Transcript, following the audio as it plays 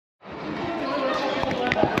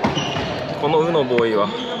のウノボーイは。ウ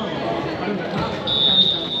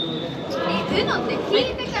ノって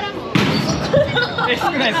聞いてからも。少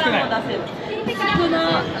ない。聞いてからも。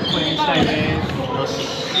これにしたいです。よ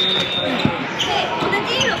し。同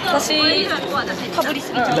じ色と私かぶり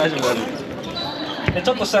すぎちゃう。大丈夫大丈夫。でち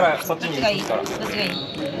ょっとしたらそっちにどっちがいい？行くから。どっちがいい？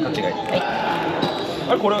こっちがいい。はい。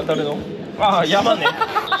あれこれは誰の？ああ山ね。な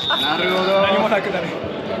るほど。何もなくなる。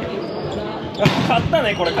買った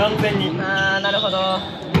ねこれ完全に。ああなるほど。あ、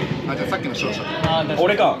じゃあさっきの勝者。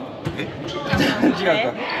俺か。え？違うか。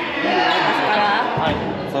はい、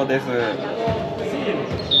そうです。ご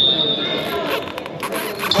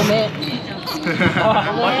めん。あ、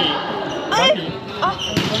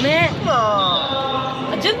ごめん。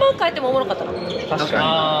まあ順番変えてもおもろかったな。確かに。じ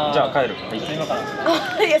ゃあ帰る。行ってみようかな。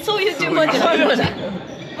いやそういう順番じゃない。もう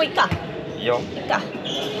いいか。いいよ。いいか。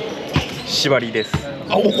縛りです。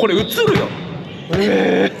あ、おこれ映るよ。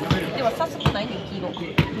でも早速ないね黄色。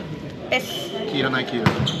です。黄色ない黄色。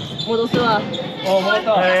戻すわ。お、戻っ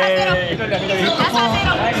た。出させろ。早く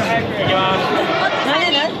行きます。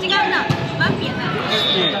違うな。マッピーやな。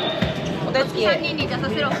お手つき。3人に出さ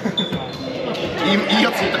せろ。いい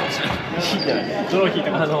やついたかもしれない。引いてない。ドロー引い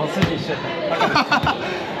た。筋一緒やっ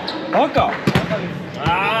た。赤。あ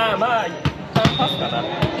あ、まあ一旦パスかな。一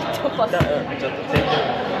応パス。ちょっと全然。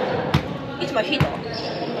一枚引いた。ち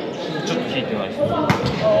ょっと引いてないです。もし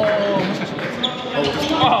かして。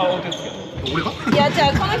ああ、お手つけ。俺が？いやじゃあ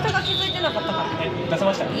この人が気づいてなかったから。出せ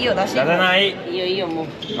ました。いいよ出して。出せない。いいよいいよもう。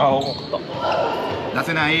あ、重かった。出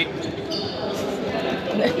せない。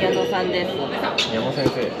矢野さんです。山本先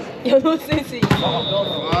生。矢野先生。あ、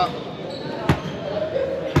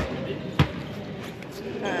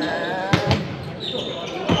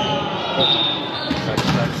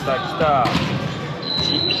来た。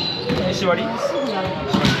縛り。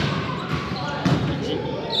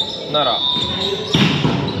なら。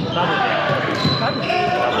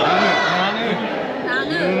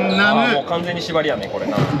ナもう完全に縛りやねこれ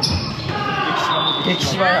な。激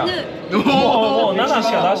縛や。ヌ。もう7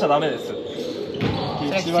しか出しちゃダメです。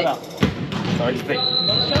激縛だ。それきつい。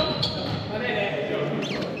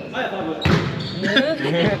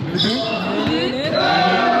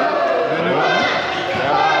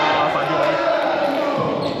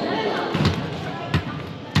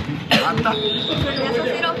あった。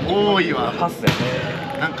多いわ。パスだよね。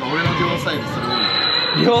なんか俺の両サイドする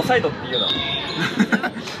多い。両サイドって言うな。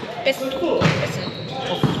ペス。ペス。オス。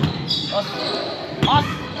オス。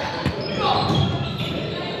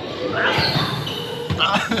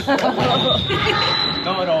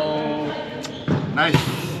頑張ろう。ナイス。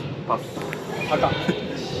パス。赤。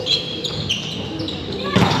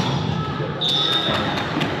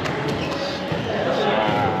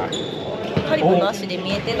ハリボの足で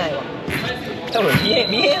見えてないわ。多分見え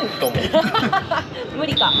んと思う。無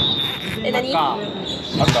理か。何？赤。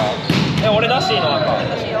俺出していいの赤。ど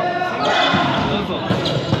うしよう。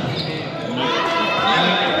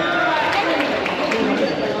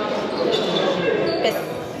ペス。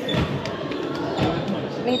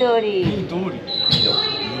緑。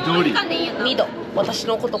ミド。私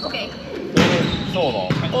のことか。そうなの。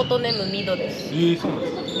コートネームミドです。そうなんで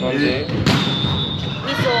すか。なんで？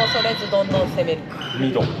ミスを恐れずどんどん攻める。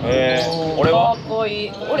ミド。俺は？かっこい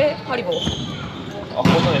い。俺ハリボー。あ、コー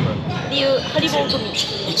トネーム。理由ハリボー組。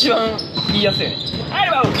一番言いやすいね。ハ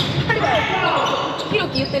リボー。ハリボー。ヒロ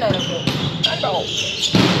キ言ってないの今日。ハリボー。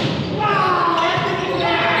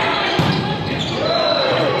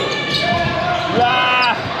う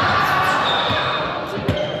わ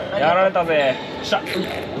ー。やられたぜ。しゃ。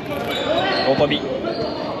大飛び。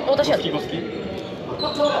私や。9。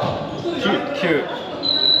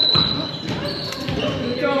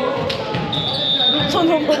そ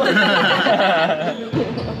のまま。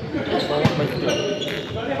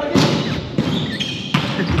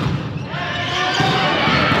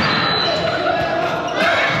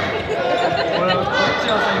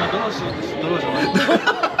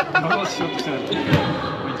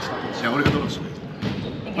いや俺がドローしない。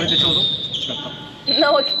これでちょうど。違った。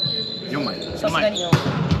なわけ。4枚。さすがによ。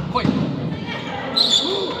来い。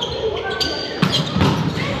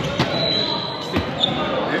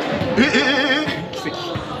奇跡。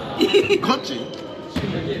ガチ？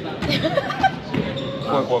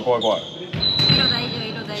怖い。色大丈夫、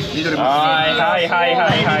色大丈夫。緑も。はい。あ、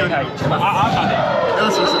赤で。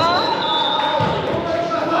よし。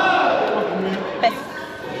ペス。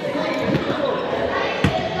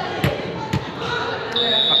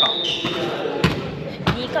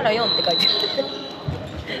2から4って書いてある。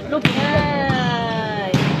6。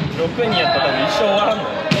6人やったら多分一生終わらんのよ。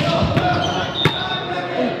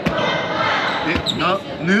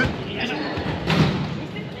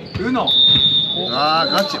ウノ。あ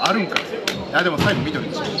ーガチあるんかい。いやでも最後緑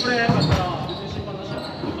でしょ。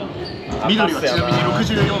緑はちなみに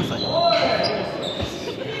64歳。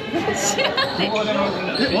知らんね。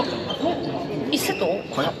1セット？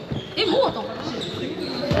早っ。え、もうあったんかな。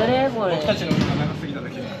どれこれ？僕たちのが長すぎただ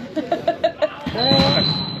け。どれ？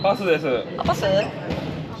パスです。あ、パス？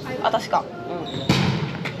あ、確か。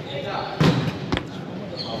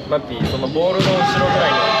マッピー、そのボールの後ろぐら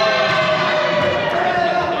いの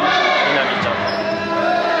みなみちゃん。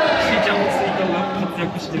しーちゃんのスイカが活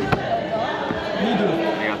躍してる。あ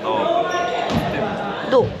りがと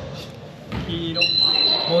う。どう？黄色。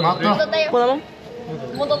あった。戻ったよ。このまま？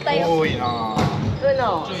戻ったよ。多いなぁ。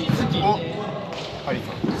Uno。お、ハリー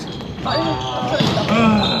さん。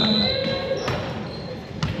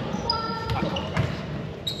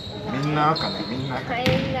みんな赤ね、みんな赤。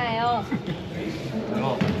帰んなよ。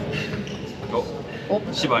お、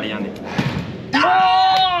縛りやね。おー！う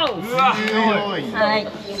わ、強い。はい。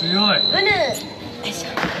強い。Uno。よいしょ。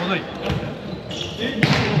戻り。す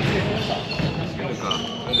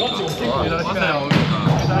ご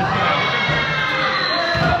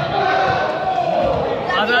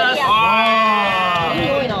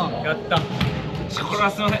いな。やった。これは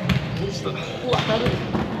すみません。ちょっと。うわ、だる。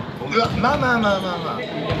うわ、まあまあまあまあまあ。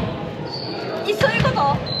そういうこと？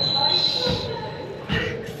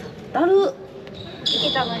だる。い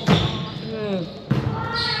けたのに。うん。いや、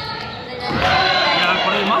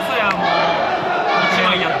これマスヤも1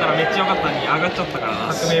枚やったらめっちゃ良かったのに上がっちゃったからな。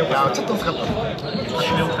革命良いや、ちょっと惜しかった。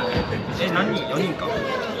何人？4人か。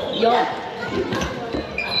4。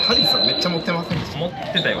ハリーさんめっちゃ持ってませんでした。持っ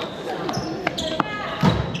てたよ。は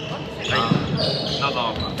い。どう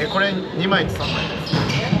ぞ。これ2枚と3枚です。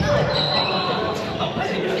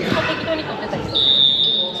適当に取ってたりする。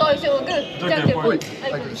最初グー、じゃんけんぽい。はい、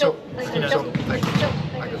しょ、はい、しょ、はい、しょ、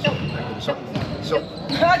はい、しょ、しょ。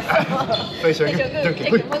最初はグー、じゃんけん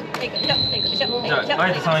ぽい。じゃあ、あ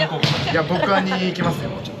えて3行こうか。いや、僕は2行きますよ、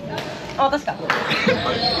もちろん。あ、確か。足。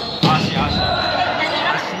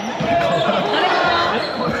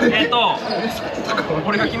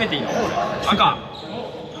これが決めていいの？赤。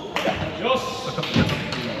よし。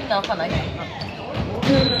みんな開かない。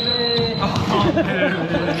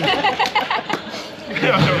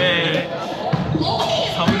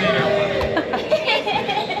サムネイ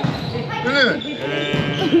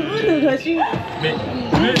ルやがしん。ベ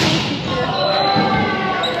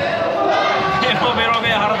ロ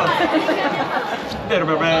ベ腹立つ。ベロ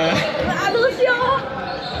ベロベ。うわ、どうしよう。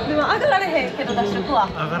でも上がられへんけど出しとくわ。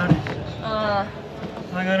上がられへん。あ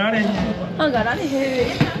上がられへん。あ、上がられへん。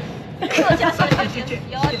よしよしよしよしよしよ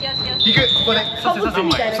し。行く、ここで。カブト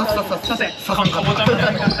みたいな感じ。させ。かぼちゃみた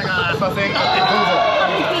いな感じが。させんかって、どう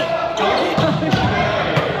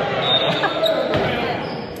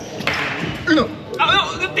ぞ。Uno。あ、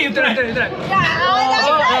打って言ってない。や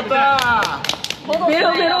ったベ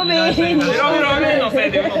ロベロメイン。ベロベロメインのせ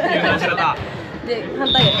いでうのっていう話だった。で、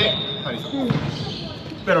反対やね。ハリーさん。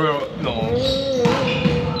ベロベロの。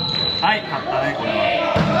はい、勝ったね、これは。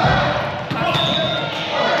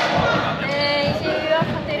石井は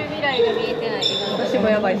勝てる未来が見えてない。私も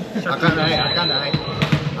やばい。開かない。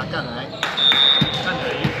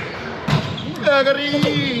上が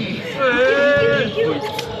りー。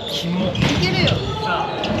キモ。いけるよ。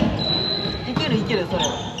いける、それは。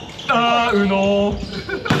あー、うのー。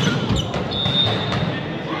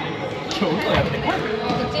今日うのやってこい。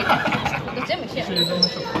どっちでも一緒や。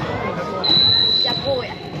じゃあこう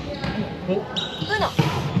や。お。うの。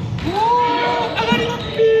上がりまっぴー。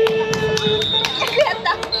やっ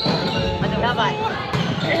た。あ、でもやばい。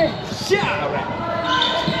シャー俺。リ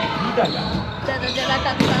ーダーが。じゃな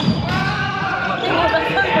かった。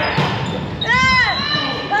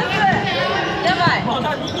やばい。ま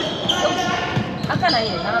だ2年。開かないね。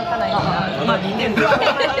開かない。まだ2年だ。もう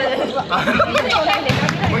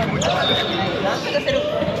一回。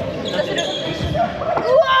う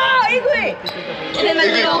わー、えぐい。えぐ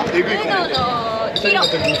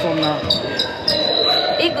い。そんな。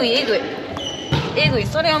えぐい、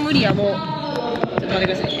それは無理や、もう。ちょっと待ってく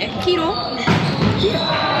ださいね。黄色。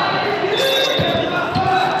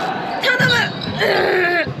頼む。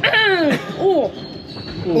お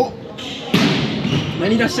お。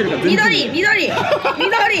何出してるか全然緑。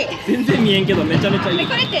全然見えんけどめちゃめちゃいい。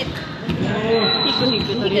これって引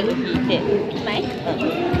くとりあえず引いて。ない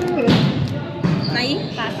ない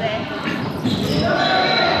パス。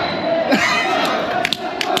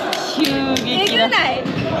急激な。ない。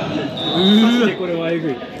マジでこれはえぐ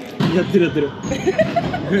い。やってる。ねってやってる。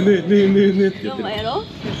やろ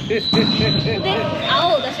で、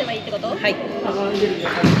青を出せばいいってこと？はい。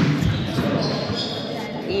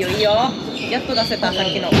いいよ。やっと出せた、さっ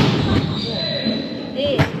きの。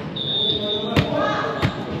で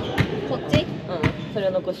こっちうんそれ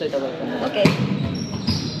を残しといた方がいいかな。オッケー。さ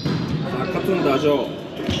あ勝つんだジョ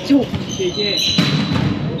ー。ジョーいけいけ。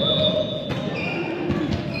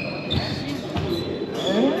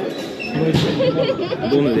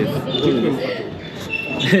ドヌです。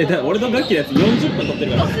俺とガッキーのやつ40分撮って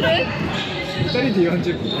るから。どうする？2人で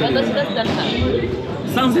40分。私だったら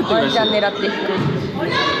3セットぐらいしてる。ワンチャン狙って引く。ワン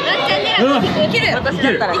ちゃん狙っていける。私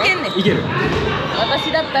だったらね。いける。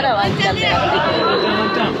私だったらワンチャン狙ってワン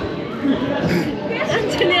チャン。ワン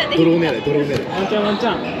ちゃん狙っていドロー狙い、ドロー狙い。ワンチャンワンチ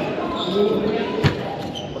ャン。そ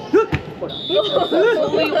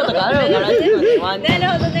ういうことがあるのかなっていうのでワンチャン。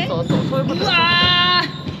なるほどね。そうそうそういうこと。うわ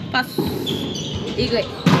ーパス。えぐい。こ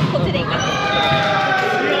っちでいいか。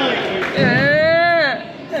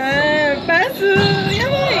パスや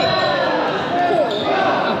ばい。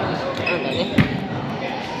なんだね。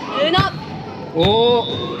ルナ。おお。お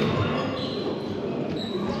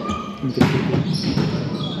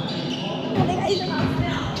願いします。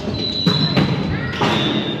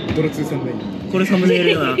ドロ通算メイン。これサムネイル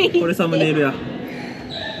やな。これサムネイルや。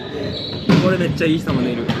これめっちゃいいサム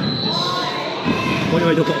ネイル。よし。ここに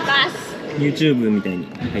置いとこう。パス。YouTube みたいに。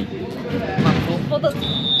はい。フォト。さ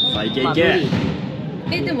あいけいけ。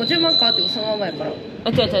でも順番変わってそのままやから。あ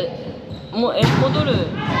違う違う。もう戻る。イ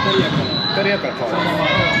タリアから変わ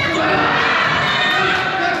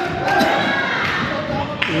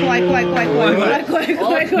怖い怖い怖い怖い怖い怖い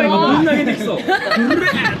怖い怖い。ぶん投げてきそう。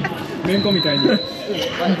めんこみたいに。うん、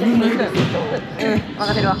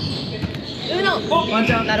任せるわ。ウノ。ワン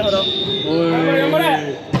チャン。なるほど。おい。頑張れ頑張れ。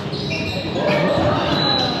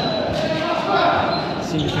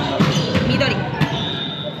新戦だ。緑。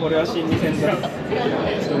これは心理戦だ。ちょっ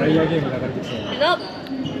とライアーゲーム流れてきそう。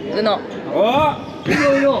ウノ。うの。おお。ち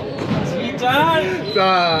いちゃん。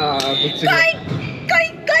さあ、どっちが。来い。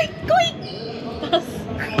パス。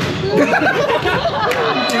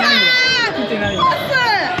見てない。パス。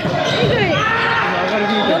えぐい。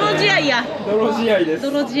泥試合や。泥試合です。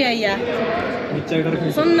泥試合や。めっちゃ上がる雰囲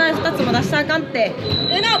気。そんな2つも出したらあかんって。ウ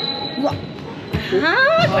ノ。うわ。こ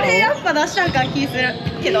れやっぱ出したんか気する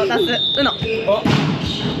けど出す。うの。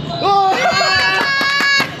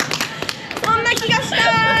そんな気がした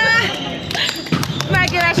負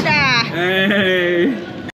けました。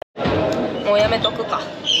もうやめとくか。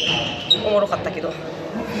おもろかったけど。や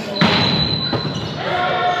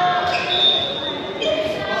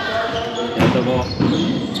っとこう。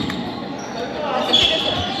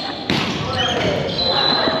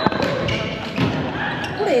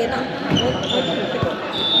これええな。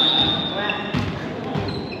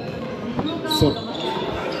そう。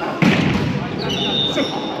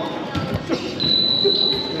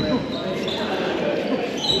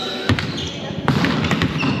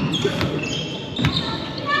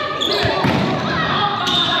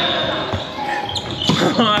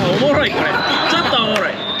おもろいこれ。ちょっとおもろ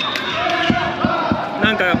い。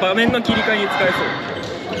なんか場面の切り替えに使えそ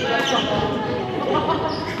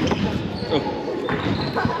う。